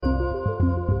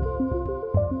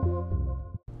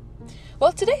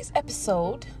Well, today's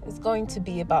episode is going to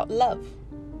be about love.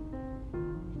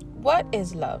 What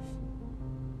is love?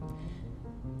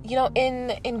 You know,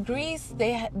 in Greece,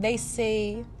 they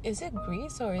say, is it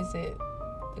Greece or is it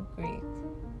the Greek?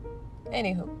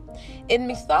 Anywho, in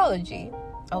mythology,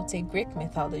 I would say Greek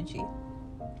mythology,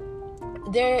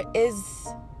 there is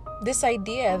this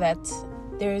idea that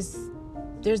there's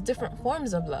different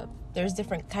forms of love. There's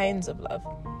different kinds of love.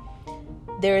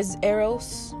 There's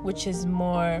Eros, which is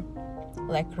more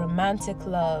like romantic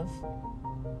love.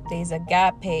 There's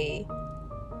agape,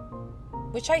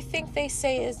 which I think they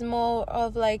say is more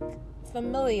of like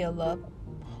familial love,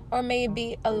 or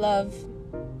maybe a love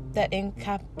that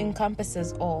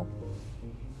encompasses all.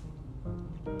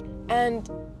 And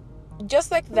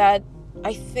just like that,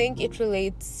 I think they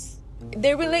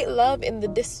relate love in the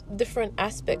different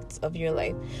aspects of your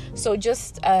life. So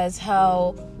just as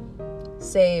how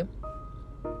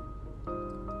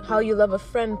you love a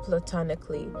friend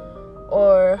platonically,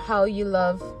 or how you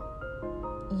love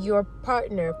your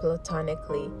partner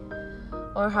platonically,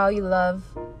 or how you love,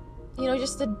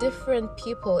 just the different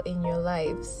people in your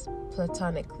lives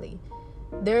platonically.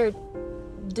 There are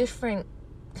different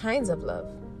kinds of love.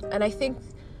 And I think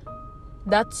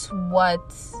that's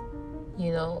what,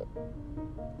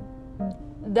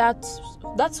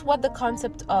 that's what the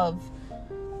concept of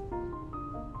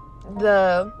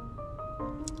the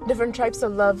different types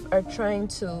of love are trying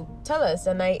to tell us.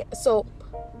 So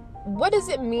what does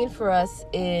it mean for us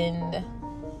in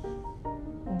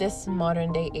this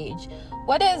modern day age?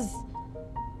 What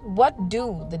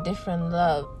do the different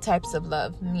types of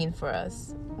love mean for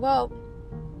us? Well,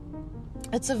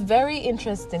 it's a very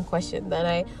interesting question that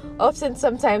I often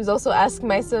sometimes also ask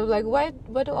myself, like,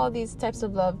 what do all these types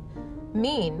of love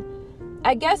mean?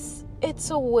 I guess it's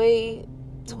a way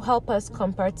to help us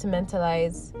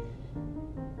compartmentalize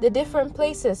the different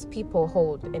places people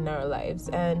hold in our lives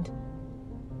and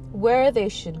where they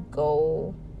should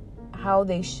go, how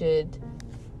we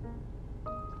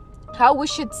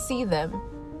should see them.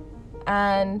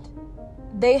 And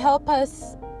they help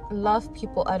us love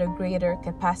people at a greater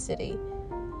capacity.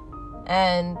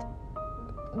 And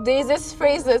there's this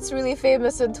phrase that's really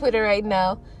famous on Twitter right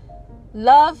now: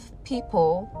 love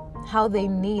people how they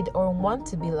need or want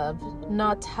to be loved,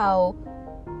 not how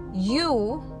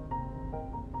you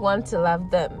want to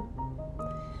love them.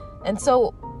 And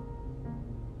so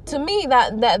to me,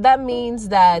 that means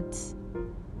that,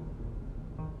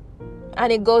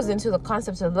 and it goes into the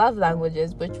concept of love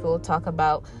languages, which we'll talk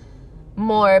about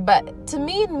more, but to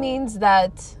me it means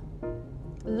that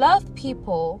love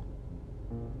people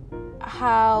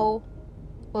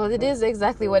it is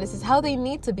exactly what it says, how they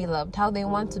need to be loved, how they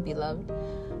want to be loved.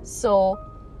 So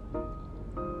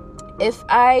if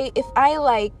I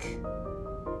like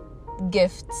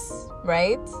gifts,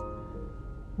 right?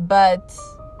 But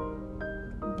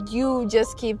you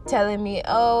just keep telling me,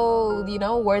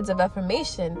 words of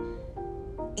affirmation.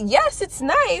 Yes, it's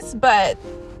nice, but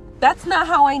that's not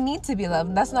how I need to be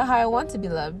loved. That's not how I want to be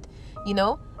loved.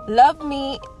 Love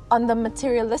me on the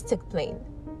materialistic plane.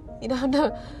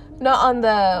 Not on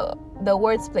the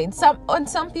words plane.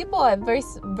 Some people are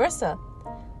vice versa.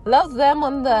 Love them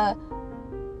on the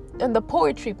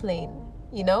poetry plane.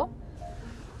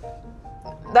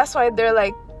 That's why they're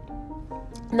like,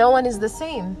 no one is the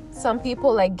same. Some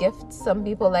people like gifts. Some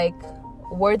people like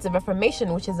words of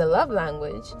affirmation, which is a love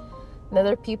language. And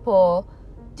other people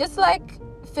just like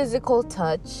physical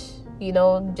touch.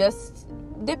 Just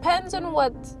depends on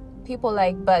what people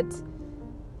like. But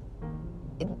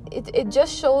it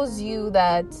just shows you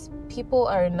that people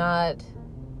are not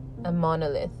a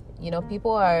monolith.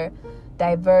 People are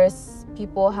diverse.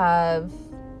 People have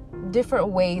different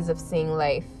ways of seeing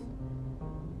life.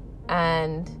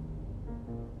 And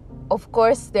of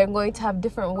course, they're going to have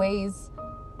different ways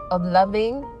of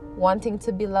loving, wanting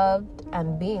to be loved,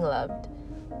 and being loved.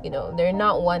 They're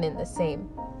not one and the same.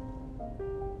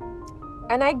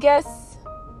 And I guess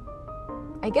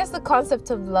the concept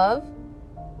of love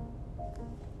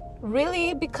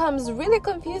really becomes really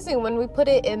confusing when we put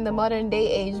it in the modern day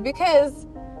age, because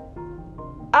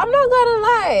I'm not gonna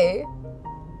lie,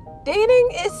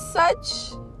 dating is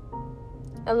such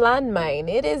a landmine.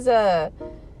 It is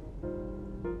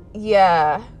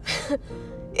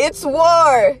it's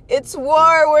war.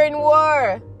 We're in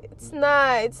war. It's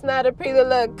not a pretty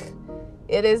look.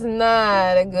 It is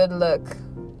not a good look.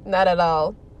 Not at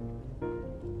all.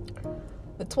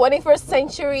 The 21st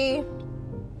century,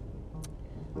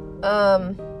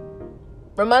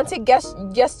 romantic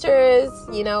gestures,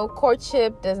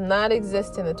 courtship does not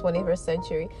exist in the 21st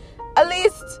century. At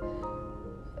least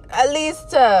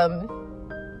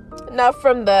not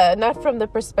from the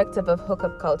perspective of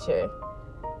hookup culture.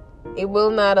 It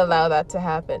will not allow that to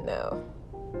happen now.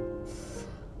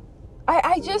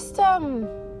 I just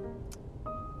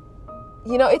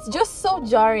it's just so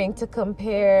jarring to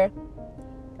compare,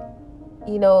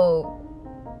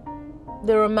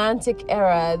 the romantic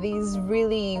era, these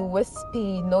really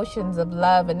wispy notions of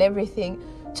love and everything,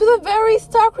 to the very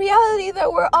stark reality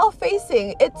that we're all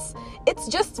facing. It's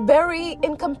just very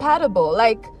incompatible.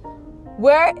 Like,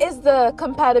 where is the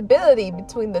compatibility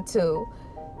between the two?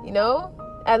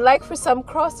 I'd like for some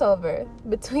crossover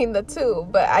between the two,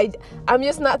 but I'm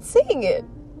just not seeing it.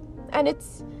 And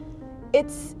it's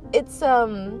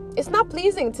not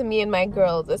pleasing to me and my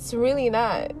girls. It's really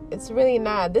not.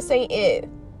 This ain't it.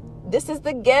 This is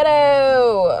the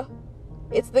ghetto.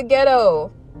 It's the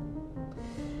ghetto.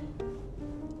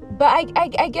 But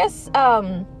I guess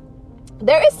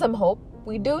there is some hope.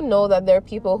 We do know that there are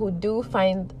people who do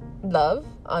find love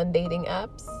on dating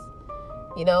apps.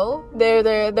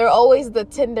 They're always the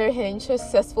Tinder, Hinge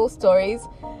successful stories,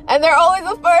 and they're always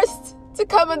the first to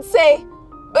come and say,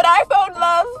 "But I found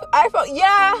love.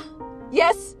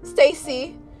 Yes,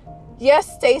 Stacy,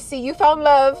 you found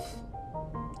love,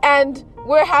 and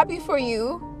we're happy for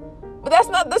you. But that's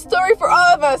not the story for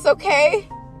all of us, okay?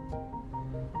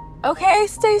 Okay,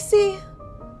 Stacy,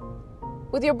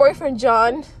 with your boyfriend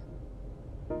John.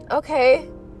 Okay,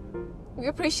 we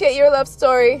appreciate your love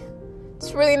story.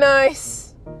 It's really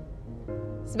nice.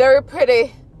 It's very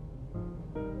pretty.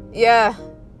 Yeah.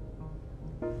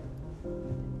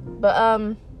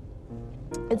 But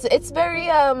it's very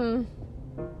we're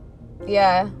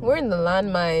in the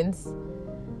landmines.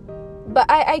 But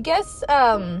I guess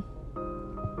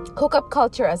hookup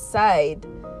culture aside,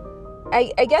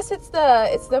 I guess it's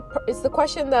the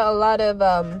question that a lot of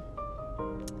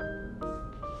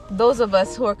those of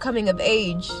us who are coming of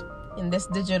age in this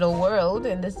digital world,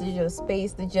 in this digital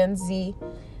space, the Gen Z,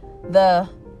 the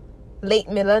late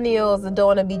millennials that don't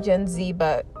want to be Gen Z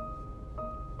but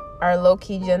are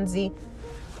low-key Gen Z,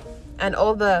 and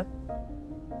all the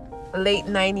late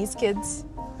 90s kids.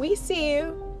 We see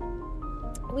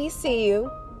you.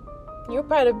 You're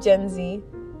part of Gen Z.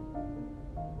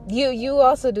 You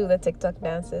also do the TikTok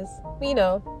dances. We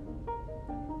know.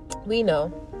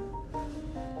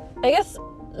 I guess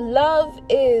love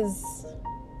is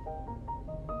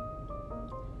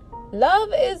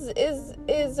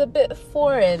a bit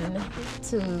foreign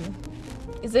to,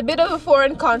 is a bit of a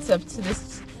foreign concept to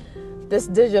this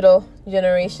digital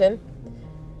generation.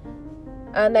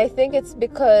 And I think it's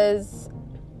because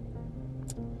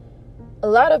a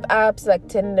lot of apps like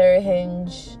Tinder,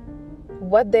 Hinge,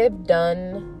 what they've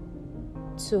done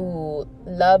to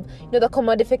love, the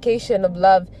commodification of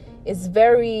love is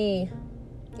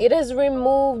it has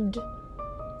removed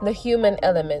the human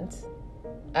element.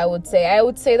 I would say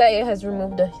that it has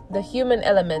removed the human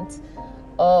element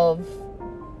of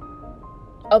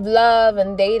love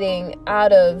and dating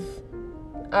out of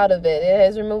it. It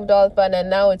has removed all fun, and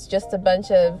now it's just a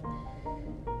bunch of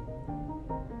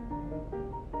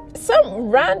some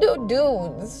rando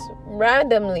dudes,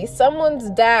 randomly, someone's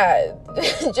dad,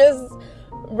 just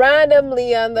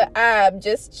randomly on the app,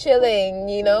 just chilling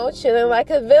like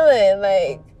a villain.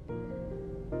 Like,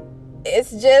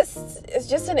 it's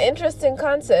just an interesting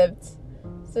concept.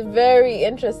 It's a very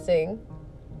interesting.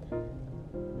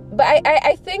 But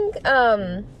I think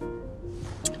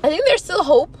there's still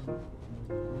hope.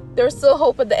 There's still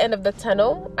hope at the end of the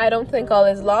tunnel. I don't think all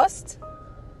is lost.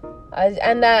 I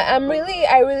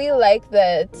really like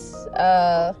that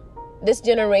this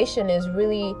generation is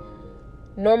really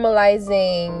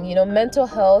normalizing, mental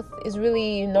health is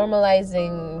really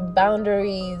normalizing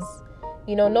boundaries,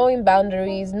 knowing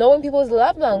boundaries, knowing people's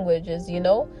love languages,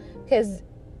 because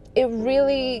it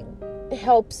really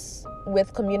helps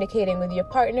with communicating with your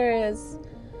partners.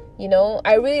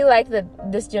 I really like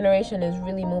that this generation is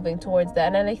really moving towards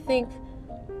that. And I think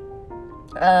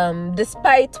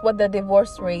despite what the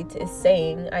divorce rate is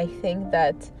saying, I think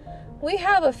that we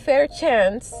have a fair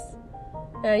chance,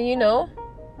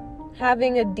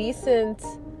 having a decent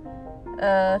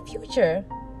future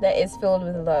that is filled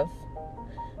with love.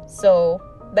 So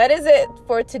that is it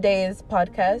for today's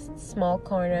podcast, Small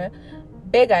Corner,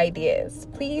 Big Ideas.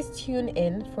 Please tune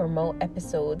in for more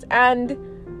episodes, and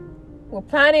we're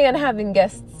planning on having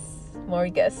more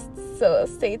guests, so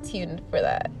stay tuned for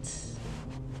that.